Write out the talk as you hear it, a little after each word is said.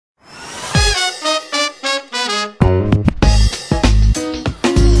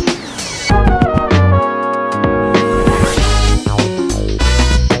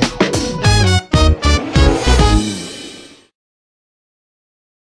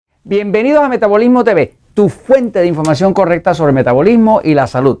Bienvenidos a Metabolismo TV, tu fuente de información correcta sobre el metabolismo y la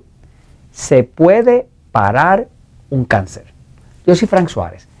salud. ¿Se puede parar un cáncer? Yo soy Frank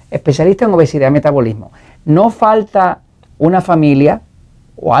Suárez, especialista en obesidad y metabolismo. No falta una familia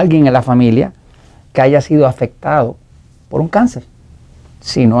o alguien en la familia que haya sido afectado por un cáncer.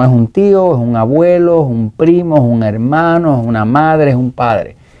 Si no es un tío, es un abuelo, es un primo, es un hermano, es una madre, es un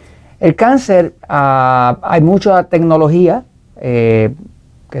padre. El cáncer, hay mucha tecnología,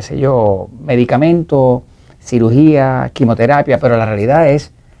 qué sé yo, medicamentos, cirugía, quimioterapia, pero la realidad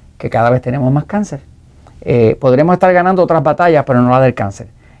es que cada vez tenemos más cáncer. Podremos estar ganando otras batallas, pero no la del cáncer.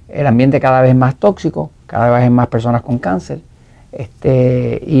 El ambiente cada vez es más tóxico, cada vez hay más personas con cáncer,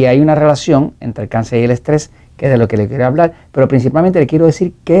 y hay una relación entre el cáncer y el estrés, que es de lo que le quiero hablar, pero principalmente le quiero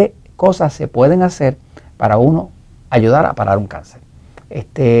decir qué cosas se pueden hacer para uno ayudar a parar un cáncer.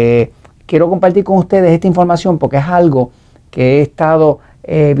 Quiero compartir con ustedes esta información porque es algo que he estado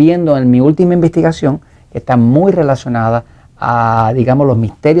viendo en mi última investigación, que está muy relacionada a, digamos, los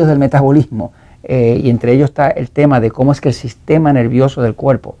misterios del metabolismo, y entre ellos está el tema de cómo es que el sistema nervioso del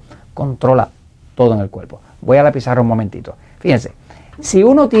cuerpo controla todo en el cuerpo. Voy a la pizarra un momentito. Fíjense, si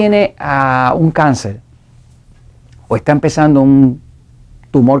uno tiene un cáncer o está empezando un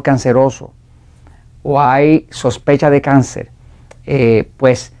tumor canceroso o hay sospecha de cáncer,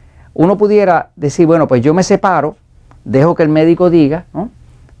 pues uno pudiera decir, bueno, pues yo me separo, dejo que el médico diga, ¿no?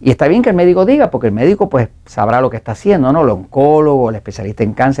 Y está bien que el médico diga, porque el médico pues sabrá lo que está haciendo, ¿no? El oncólogo, el especialista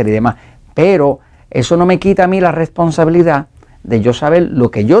en cáncer y demás. Pero eso no me quita a mí la responsabilidad de yo saber lo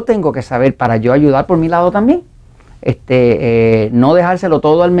que yo tengo que saber para yo ayudar por mi lado también. No dejárselo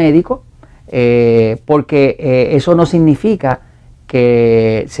todo al médico, porque eso no significa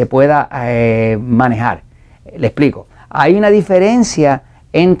que se pueda manejar. Le explico. Hay una diferencia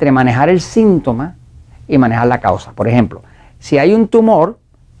entre manejar el síntoma y manejar la causa. Por ejemplo, si hay un tumor,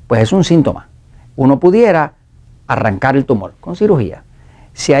 pues es un síntoma. Uno pudiera arrancar el tumor con cirugía.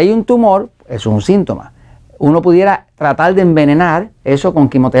 Si hay un tumor, es un síntoma. Uno pudiera tratar de envenenar eso con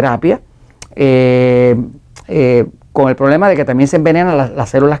quimioterapia, con el problema de que también se envenenan las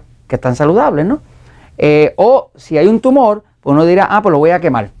células que están saludables, ¿no? O si hay un tumor, pues uno dirá, pues lo voy a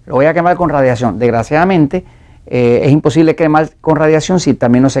quemar con radiación. Desgraciadamente, es imposible quemar con radiación si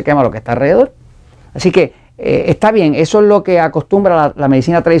también no se quema lo que está alrededor. Así que está bien, eso es lo que acostumbra la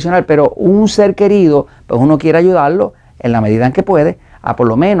medicina tradicional, pero un ser querido, pues uno quiere ayudarlo en la medida en que puede a por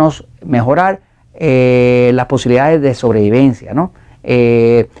lo menos mejorar las posibilidades de sobrevivencia, ¿no?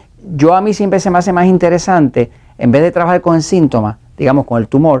 A mí siempre se me hace más interesante, en vez de trabajar con el síntoma, digamos con el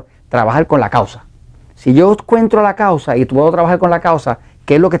tumor, trabajar con la causa. Si yo encuentro la causa y puedo trabajar con la causa,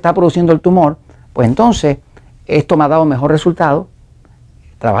 qué es lo que está produciendo el tumor, pues entonces esto me ha dado mejor resultado,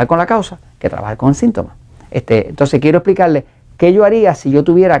 trabajar con la causa, que trabajar con el síntoma. Entonces quiero explicarle qué yo haría si yo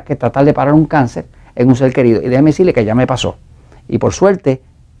tuviera que tratar de parar un cáncer en un ser querido. Y déjeme decirle que ya me pasó. Y por suerte,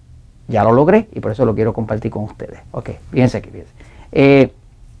 ya lo logré y por eso lo quiero compartir con ustedes. Ok, fíjense aquí, fíjense.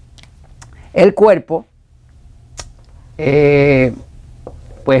 El cuerpo,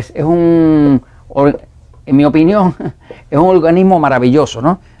 pues es en mi opinión, es un organismo maravilloso,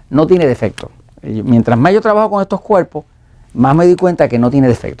 ¿no? No tiene defecto. Mientras más yo trabajo con estos cuerpos, más me di cuenta que no tiene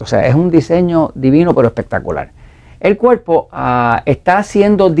defecto. O sea, es un diseño divino pero espectacular. El cuerpo está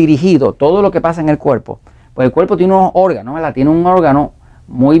siendo dirigido, todo lo que pasa en el cuerpo, pues el cuerpo tiene unos órganos, ¿verdad? Tiene un órgano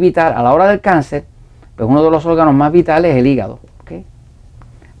muy vital. A la hora del cáncer, pues uno de los órganos más vitales es el hígado. ¿Okay?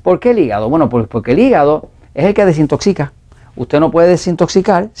 ¿Por qué el hígado? Bueno, porque el hígado es el que desintoxica. Usted no puede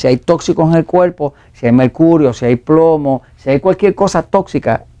desintoxicar si hay tóxicos en el cuerpo, si hay mercurio, si hay plomo, si hay cualquier cosa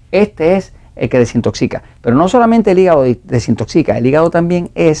tóxica. Este es el que desintoxica. Pero no solamente el hígado desintoxica, el hígado también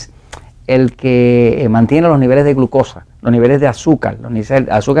es el que mantiene los niveles de glucosa, los niveles de azúcar, los niveles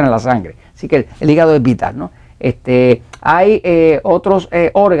de azúcar en la sangre. Así que el hígado es vital, ¿no? Hay otros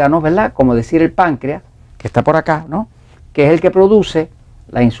órganos, ¿verdad? Como decir el páncreas, que está por acá, ¿no? Que es el que produce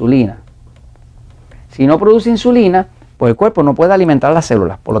la insulina. Si no produce insulina, pues el cuerpo no puede alimentar las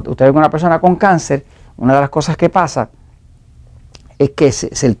células. Usted ve que una persona con cáncer, una de las cosas que pasa es que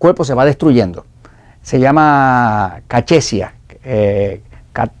el cuerpo se va destruyendo. Se llama cachesia, es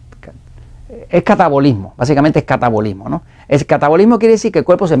catabolismo, básicamente es catabolismo, ¿no? El catabolismo quiere decir que el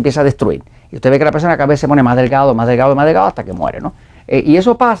cuerpo se empieza a destruir. Y usted ve que la persona cada vez se pone más delgado, más delgado, más delgado hasta que muere, ¿no? Y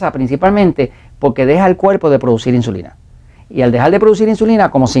eso pasa principalmente porque deja el cuerpo de producir insulina. Y al dejar de producir insulina,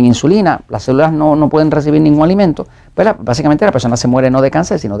 como sin insulina las células no pueden recibir ningún alimento, pues básicamente la persona se muere no de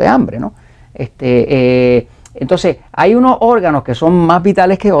cáncer, sino de hambre, ¿no? Entonces, hay unos órganos que son más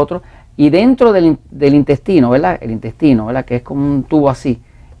vitales que otros, y dentro del intestino, ¿verdad? El intestino, ¿verdad? Que es como un tubo así.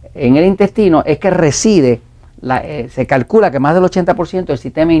 En el intestino es que reside se calcula que más del 80% del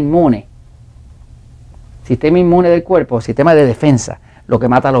sistema inmune del cuerpo, sistema de defensa, lo que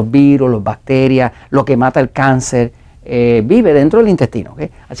mata los virus, las bacterias, lo que mata el cáncer, vive dentro del intestino. ¿Okay?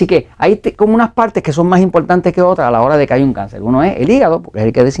 Así que hay como unas partes que son más importantes que otras a la hora de que hay un cáncer. Uno es el hígado, porque es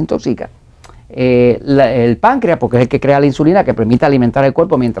el que desintoxica. El páncreas, porque es el que crea la insulina que permite alimentar el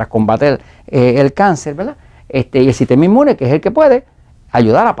cuerpo mientras combate el cáncer, ¿verdad? Y el sistema inmune, que es el que puede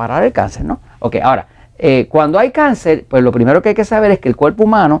ayudar a parar el cáncer, ¿no? Ok, ahora, cuando hay cáncer, pues lo primero que hay que saber es que el cuerpo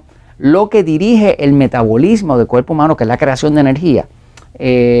humano, lo que dirige el metabolismo del cuerpo humano, que es la creación de energía,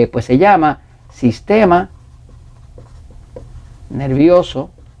 pues se llama sistema nervioso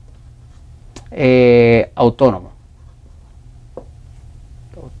autónomo.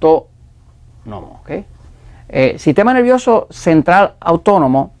 ¿Okay? Sistema nervioso central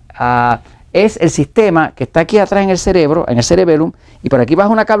autónomo es el sistema que está aquí atrás en el cerebro, en el cerebellum, y por aquí baja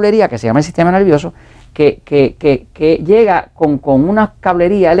una cablería que se llama el sistema nervioso, que llega con una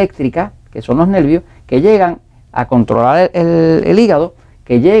cablería eléctrica, que son los nervios, que llegan a controlar el hígado,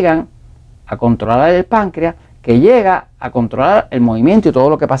 que llegan a controlar el páncreas, que llega a controlar el movimiento y todo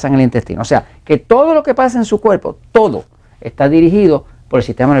lo que pasa en el intestino. O sea, que todo lo que pasa en su cuerpo, todo está dirigido por el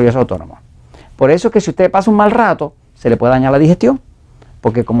sistema nervioso autónomo. Por eso es que si usted pasa un mal rato, se le puede dañar la digestión,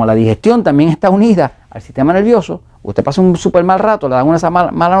 porque como la digestión también está unida al sistema nervioso, usted pasa un súper mal rato, le dan una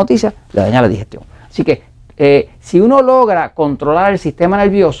mala noticia, le daña la digestión. Así que si uno logra controlar el sistema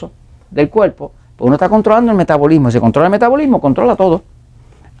nervioso del cuerpo, pues uno está controlando el metabolismo. Si controla el metabolismo, controla todo.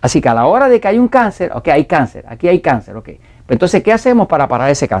 Así que a la hora de que hay un cáncer, ok, hay cáncer, aquí hay cáncer, ok. Pues entonces, ¿qué hacemos para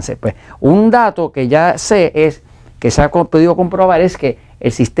parar ese cáncer? Pues un dato que ya sé es, que se ha podido comprobar, es que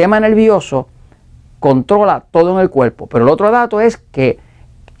el sistema nervioso controla todo en el cuerpo. Pero el otro dato es que,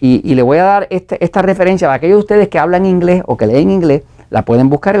 y le voy a dar esta referencia a aquellos de ustedes que hablan inglés o que leen inglés, la pueden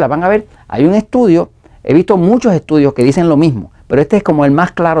buscar y la van a ver. Hay un estudio, he visto muchos estudios que dicen lo mismo, pero este es como el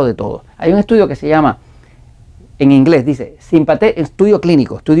más claro de todos. Hay un estudio que se llama, en inglés dice, estudio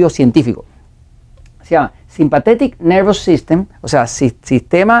clínico, estudio científico, se llama Sympathetic Nervous System, o sea,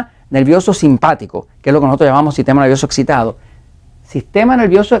 sistema nervioso simpático, que es lo que nosotros llamamos sistema nervioso excitado. Sistema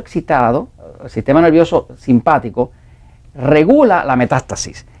nervioso excitado, sistema nervioso simpático, regula la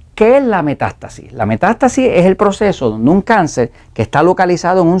metástasis. ¿Qué es la metástasis? La metástasis es el proceso donde un cáncer que está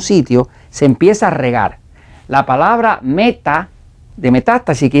localizado en un sitio se empieza a regar. La palabra meta de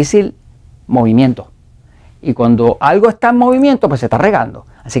metástasis quiere decir movimiento. Y cuando algo está en movimiento, pues se está regando.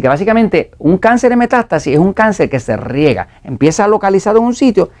 Así que básicamente un cáncer en metástasis es un cáncer que se riega. Empieza localizado en un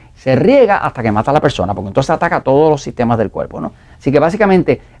sitio, se riega hasta que mata a la persona, porque entonces ataca todos los sistemas del cuerpo, ¿no? Así que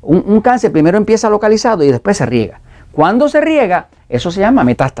básicamente un cáncer primero empieza localizado y después se riega. Cuando se riega, eso se llama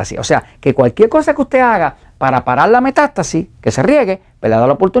metástasis. O sea, que cualquier cosa que usted haga para parar la metástasis, que se riegue, pues le da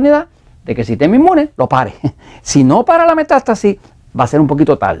la oportunidad de que el sistema inmune lo pare. Si no para la metástasis, va a ser un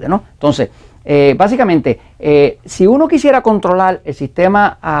poquito tarde, ¿no? Entonces, básicamente, si uno quisiera controlar el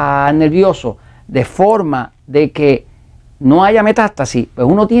sistema nervioso de forma de que no haya metástasis, pues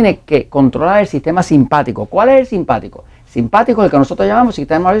uno tiene que controlar el sistema simpático. ¿Cuál es el simpático? Simpático es el que nosotros llamamos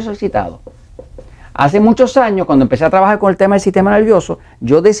sistema nervioso excitado. Hace muchos años, cuando empecé a trabajar con el tema del sistema nervioso,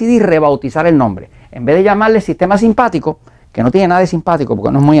 yo decidí rebautizar el nombre. En vez de llamarle sistema simpático, que no tiene nada de simpático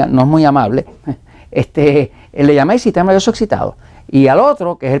porque no es muy amable, le llamé sistema nervioso excitado. Y al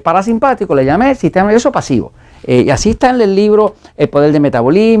otro, que es el parasimpático, le llamé sistema nervioso pasivo. Y así está en el libro El poder del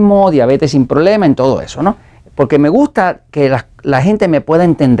metabolismo, diabetes sin problema, en todo eso, ¿no? Porque me gusta que la gente me pueda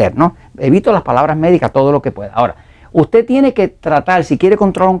entender, ¿no? Evito las palabras médicas todo lo que pueda. Ahora, usted tiene que tratar, si quiere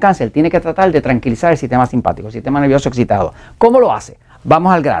controlar un cáncer, tiene que tratar de tranquilizar el sistema simpático, el sistema nervioso excitado. ¿Cómo lo hace?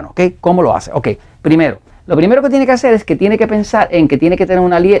 Vamos al grano, ¿ok? ¿Cómo lo hace? Ok, primero, lo primero que tiene que hacer es que tiene que pensar en que tiene que tener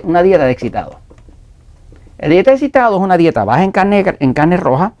una dieta de excitado. La dieta de excitado es una dieta baja en carne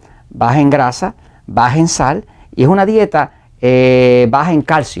roja, baja en grasa, baja en sal, y es una dieta baja en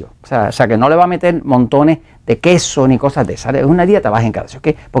calcio. O sea, que no le va a meter montones de queso ni cosas de esas. Es una dieta baja en calcio, ¿ok?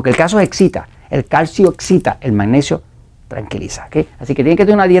 Porque el calcio excita, el calcio excita, el magnesio tranquiliza, ¿ok? Así que tiene que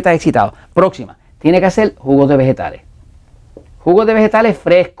tener una dieta de excitado. Próxima, tiene que hacer jugos de vegetales. Jugos de vegetales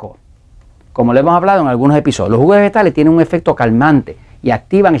frescos, como le hemos hablado en algunos episodios. Los jugos de vegetales tienen un efecto calmante y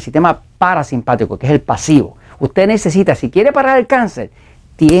activan el sistema parasimpático, que es el pasivo. Usted necesita, si quiere parar el cáncer,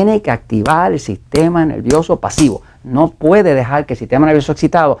 tiene que activar el sistema nervioso pasivo. No puede dejar que el sistema nervioso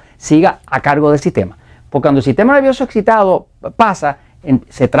excitado siga a cargo del sistema. Porque cuando el sistema nervioso excitado pasa,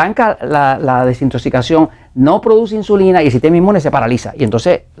 se tranca la desintoxicación, no produce insulina y el sistema inmune se paraliza. Y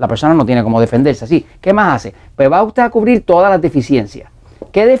entonces la persona no tiene cómo defenderse. Así, ¿qué más hace? Pues va usted a cubrir todas las deficiencias.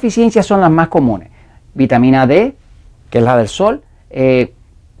 ¿Qué deficiencias son las más comunes? Vitamina D, que es la del sol,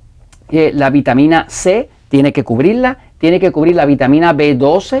 la vitamina C, tiene que cubrirla, tiene que cubrir la vitamina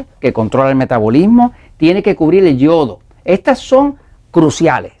B12 que controla el metabolismo, tiene que cubrir el yodo. Estas son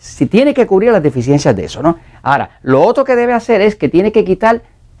cruciales. Si tiene que cubrir las deficiencias de eso, ¿no? Ahora, lo otro que debe hacer es que tiene que quitar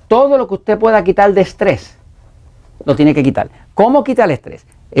todo lo que usted pueda quitar de estrés. Lo tiene que quitar. ¿Cómo quita el estrés?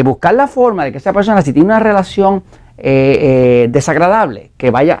 Buscar la forma de que esa persona, si tiene una relación desagradable, que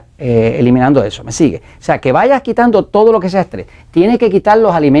vaya eliminando eso. ¿Me sigue? O sea, que vaya quitando todo lo que sea estrés. Tiene que quitar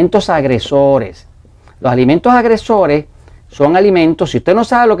los alimentos agresores. Los alimentos agresores son alimentos, si usted no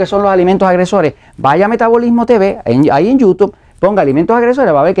sabe lo que son los alimentos agresores, vaya a Metabolismo TV, ahí en YouTube, ponga alimentos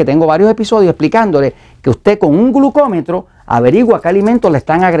agresores, va a ver que tengo varios episodios explicándole que usted con un glucómetro averigua qué alimentos le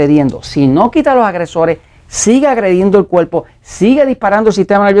están agrediendo. Si no quita los agresores, sigue agrediendo el cuerpo, sigue disparando el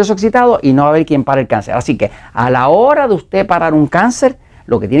sistema nervioso excitado y no va a haber quien pare el cáncer. Así que a la hora de usted parar un cáncer,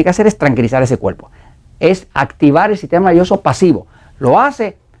 lo que tiene que hacer es tranquilizar ese cuerpo. Es activar el sistema nervioso pasivo. Lo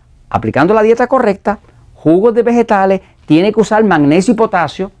hace aplicando la dieta correcta, jugos de vegetales, tiene que usar magnesio y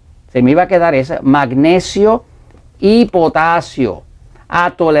potasio. Se me iba a quedar esa, magnesio y potasio a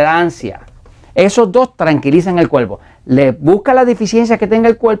tolerancia. Esos dos tranquilizan el cuerpo. Le busca las deficiencias que tenga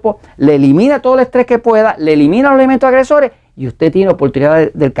el cuerpo, le elimina todo el estrés que pueda, le elimina los alimentos agresores y usted tiene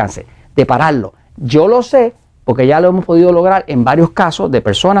oportunidad del cáncer, de pararlo. Yo lo sé porque ya lo hemos podido lograr en varios casos de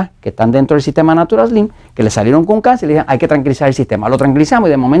personas que están dentro del sistema Natural Slim, que le salieron con cáncer y le dijeron hay que tranquilizar el sistema. Lo tranquilizamos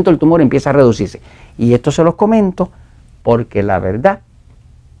y de momento el tumor empieza a reducirse. Y esto se los comento porque la verdad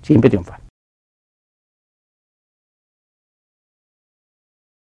siempre triunfa.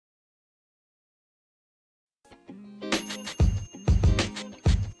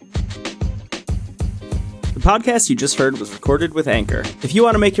 The podcast you just heard was recorded with Anchor. If you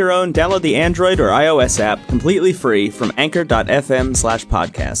want to make your own, download the Android or iOS app completely free from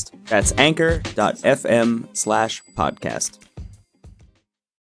anchor.fm/podcast. That's anchor.fm/podcast.